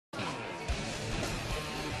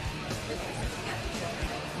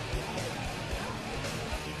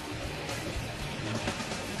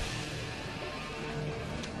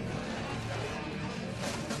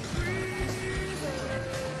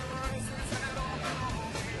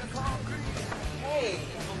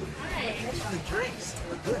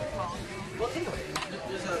Well, anyway,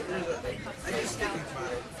 I just thinking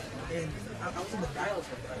about it, and I was in the dials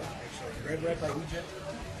right now, actually, right by Egypt,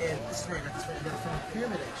 and this is right, not this right, but from the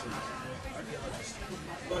pyramid, actually, archaeologist.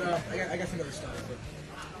 But I got some other stuff, but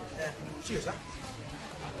cheers, huh?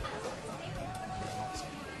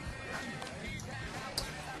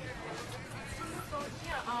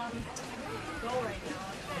 Go right now.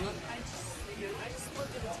 I just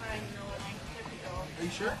looked at the time, you know, like, there we go. Are you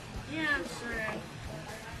sure? Yeah, I'm sure.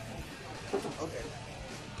 Okay.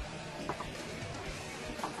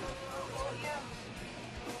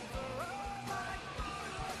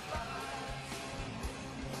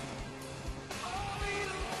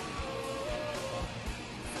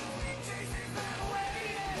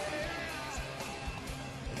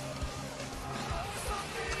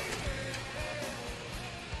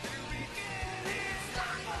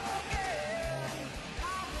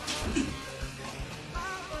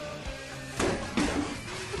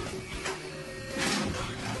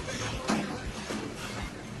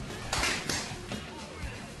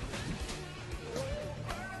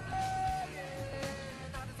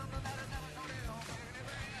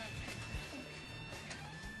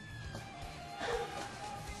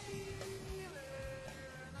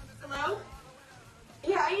 Hello?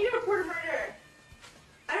 Yeah, I need to report a murder.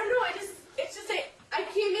 I don't know, it's just like, I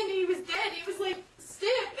came in and he was dead. He was like, stiff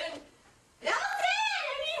and, Nelson,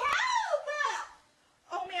 I need help!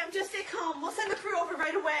 Oh ma'am, just stay calm. We'll send the crew over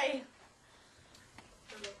right away.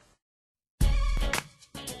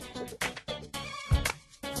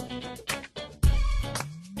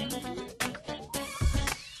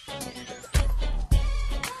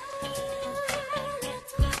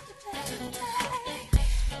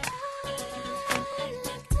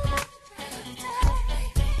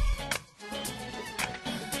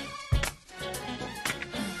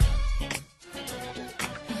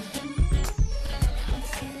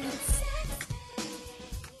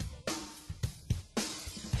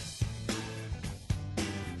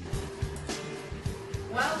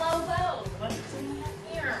 Well, what's going on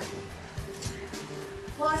here?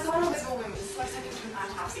 Well, I saw an invisible woman, so I sent him to an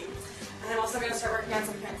autopsy. And I'm also going to start working on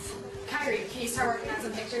some prints. Kyrie, can you start working on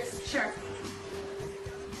some pictures? Sure.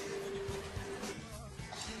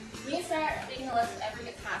 We need to start making a list of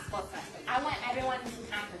every possible suspect. I want everyone to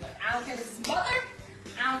be active. I don't care if this is mother,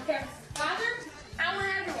 I don't care if this is father, I want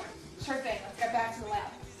everyone. Sure thing. Let's get back to the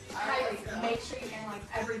lab. Kyrie, make sure you analyze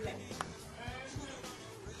everything.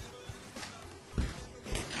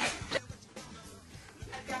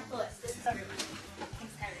 I've got the list. This is everyone.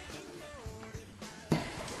 Thanks, Kyrie.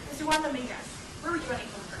 Mr. Wanda-Mingus, where were you running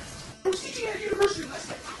from first? I was teaching at a university last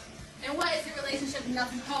night. And what is your relationship with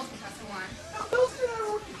Nelson Coles, Professor Warren? Now, Nelson and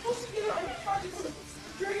I were supposed to get on a project for the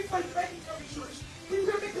Dragonfly Banking Company shorts. We were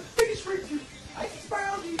going to make the biggest breakthrough. I teach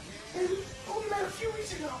biology, and we only met a few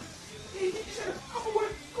weeks ago. He just had a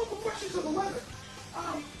couple questions on the weather.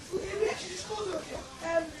 And we actually just closed it up here.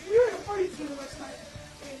 And we were at a party together last night.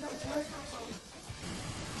 And that was last night, so...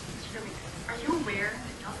 Are you aware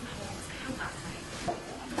that Nelson Coles was killed last night?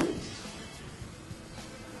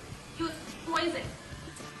 He was poisoned.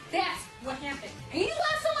 That's what happened. And you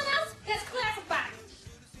left someone else? That's classified.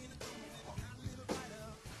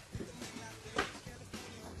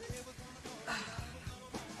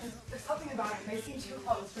 There's something about him. They seem too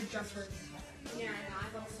close for just working together. Yeah, I know. I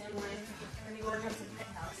felt the same way. And they work out some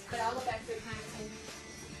penthouse. But I'll go back to the crime scene.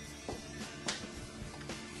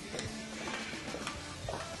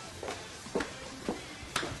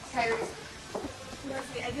 Kyrie.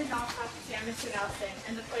 Leslie, I did an autopsy on Mr. Nelson,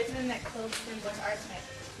 and the poison that killed him was arsenic,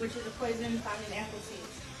 which is a poison found in apple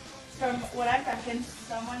seeds. From what I've reckoned,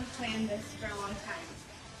 someone planned this for a long time.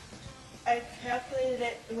 I calculated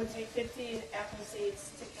it would take 50 apple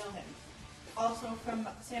seeds to kill him. Also, from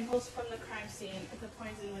samples from the crime scene, the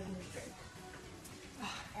poison was in his drink.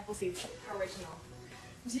 Apple seeds. How original.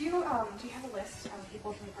 Do you have a list of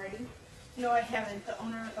people from the party? No, I haven't. The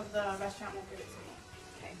owner of the restaurant won't give it to me.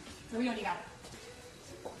 Okay. So we know you got it.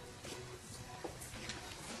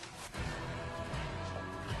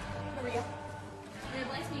 Maria, We have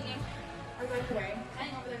a nice meeting. are you going today?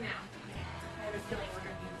 Heading over there now. I have a feeling we're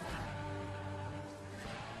going to need that.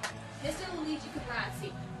 Mr. Luigi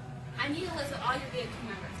Cabrazzi, I need a list of all your VIP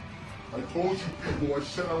members. I told you people, I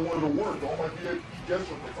said I wanted to work. All my VIP guests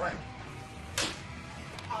are for Frank.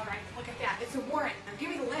 All right, look at that. It's a warrant. Now give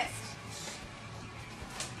me the list.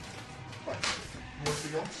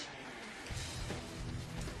 Anything else?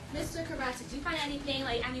 Mr. Cabrazzi, did you find anything,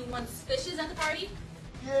 like anyone suspicious at the party?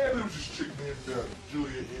 Yeah, there was this chick named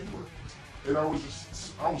Julia Inwood. And I was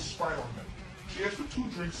spying on them. She asked for 2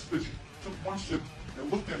 drinks, but she took 1 sip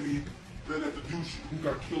and looked at me, then at the douche who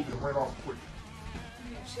got killed and ran off quick.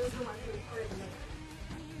 Yeah. She was the one who reported the murder.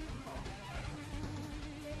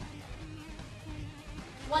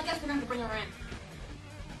 Well, I guess we're going to bring her in.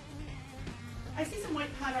 I see some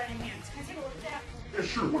white powder on your hands. Can I take a look at that? Yeah,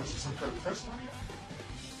 sure. What is this, some kind of test on you?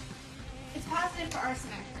 It's positive for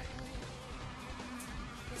arsenic.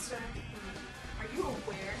 Mister, are you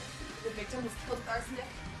aware the victim was killed with arsenic?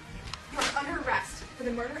 You are under arrest for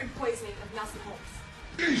the murder and poisoning of Nelson Holmes.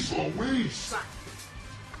 Jeez Louise! Son.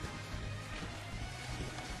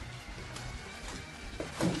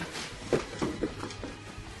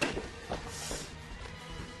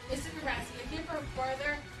 Mr. Carrassi, you're here for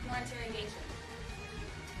further more interrogation.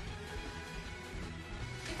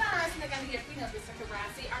 We found arsenic under your fingernails, Mr.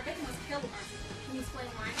 Carrassi. Our victim was killed with arsenic. Can you explain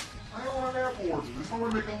why? I don't want an apple orchard. It's how I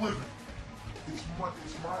make a living. It's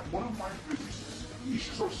one of my businesses.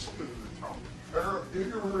 She's so something in the town. Have you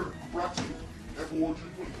ever heard of Crossroads Apple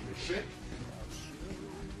Orchard? What is it, a shit?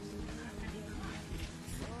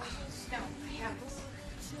 No, I haven't.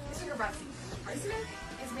 Mr. Carrassi, arsenic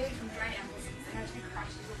is made from dried apples that have to be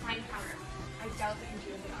crushed into fine powder. I doubt that you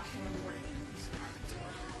do it often in the morning.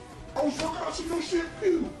 I was working on some new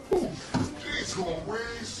shampoo. Ooh, jeez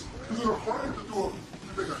Louise. Is it a crime to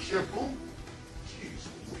make a shampoo? Jeez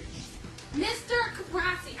Louise. Mr.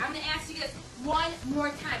 Carrassi, I'm going to ask you this one more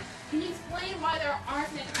time. Can you explain why there are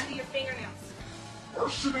arsenic under your fingernails?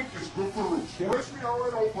 Arsenic is good for the roots. Don't ask me how I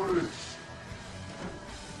know what it is.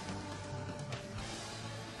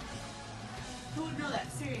 Who would know that?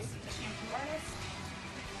 Seriously, a shampoo artist?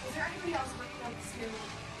 Is there anybody else working on this new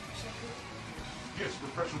shampoo? Yes,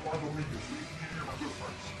 Professor Margot Mingus. You're my good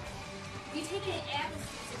friends. You take an apple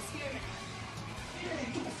seeds experiment. Yeah,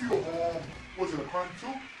 you took a few of them. Was it a crime too?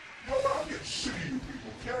 You know what? I'm getting sick of you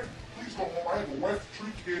people. Can I please go home? I have a wife,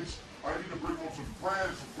 3 kids. I need to bring home some bread,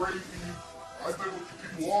 some gravy. I've been with you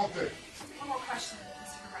people all day. One more question,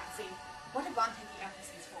 Mr. Carrassi. What did Bond take the apple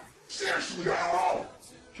seeds for? Seriously, I don't know.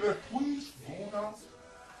 Can I please go now?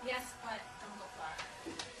 Yes, but don't go far.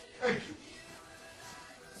 Thank you.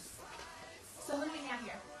 So who do we have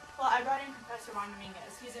here? Well, I brought in Professor Ron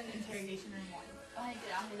Dominguez. He's in the interrogation room 1. Go ahead,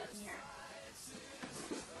 get out and up in here.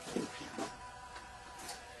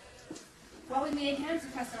 Well, we made him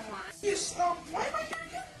Professor Juan. Yes, why am I here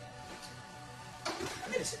again?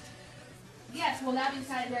 I'm innocent. Yes, well, that'll be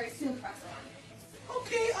decided very soon, Professor Juan.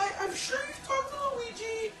 Okay, I'm sure you've talked to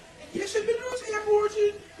Luigi, and yes, I've been to his apple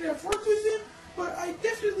orchard, and I've worked with him, but I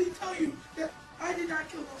definitely tell you that I did not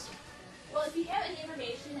kill Nelson. Well, if you have any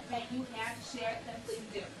information that you have to share, then please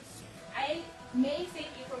do. I may thank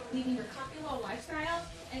you for leaving your comfy little lifestyle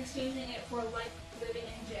and exchanging it for life living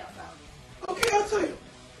in jail cell. Okay, I'll tell you.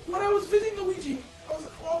 When I was visiting Luigi, I was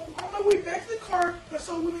on my way back to the car, and I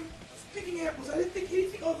saw a woman picking apples. I didn't think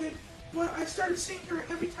anything of it, but I started seeing her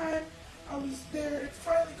every time I was there, and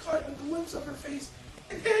finally caught a glimpse of her face.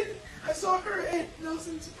 And then I saw her at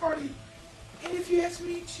Nelson's party, and if you ask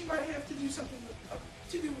me, she might have to do something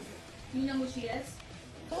to do with it. Do you know who she is?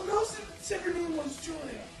 Well, Nelson said her name was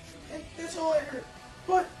Julia, and that's all I heard.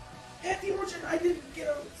 But at the orchard, I didn't get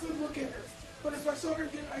a good look at her. But if I saw her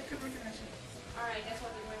again, I could recognize her. Alright, guess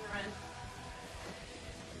what? We bring her in.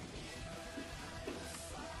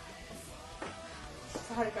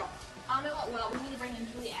 So how'd it go? Well, we need to bring in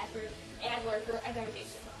Julie Adler for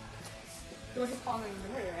identification. It was just calling the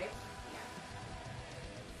murder, right?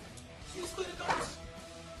 She just cleaned the doors.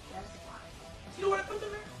 Yes. You know what I put them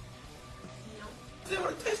there? No. They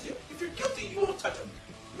want to test you. If you're guilty, you won't touch them.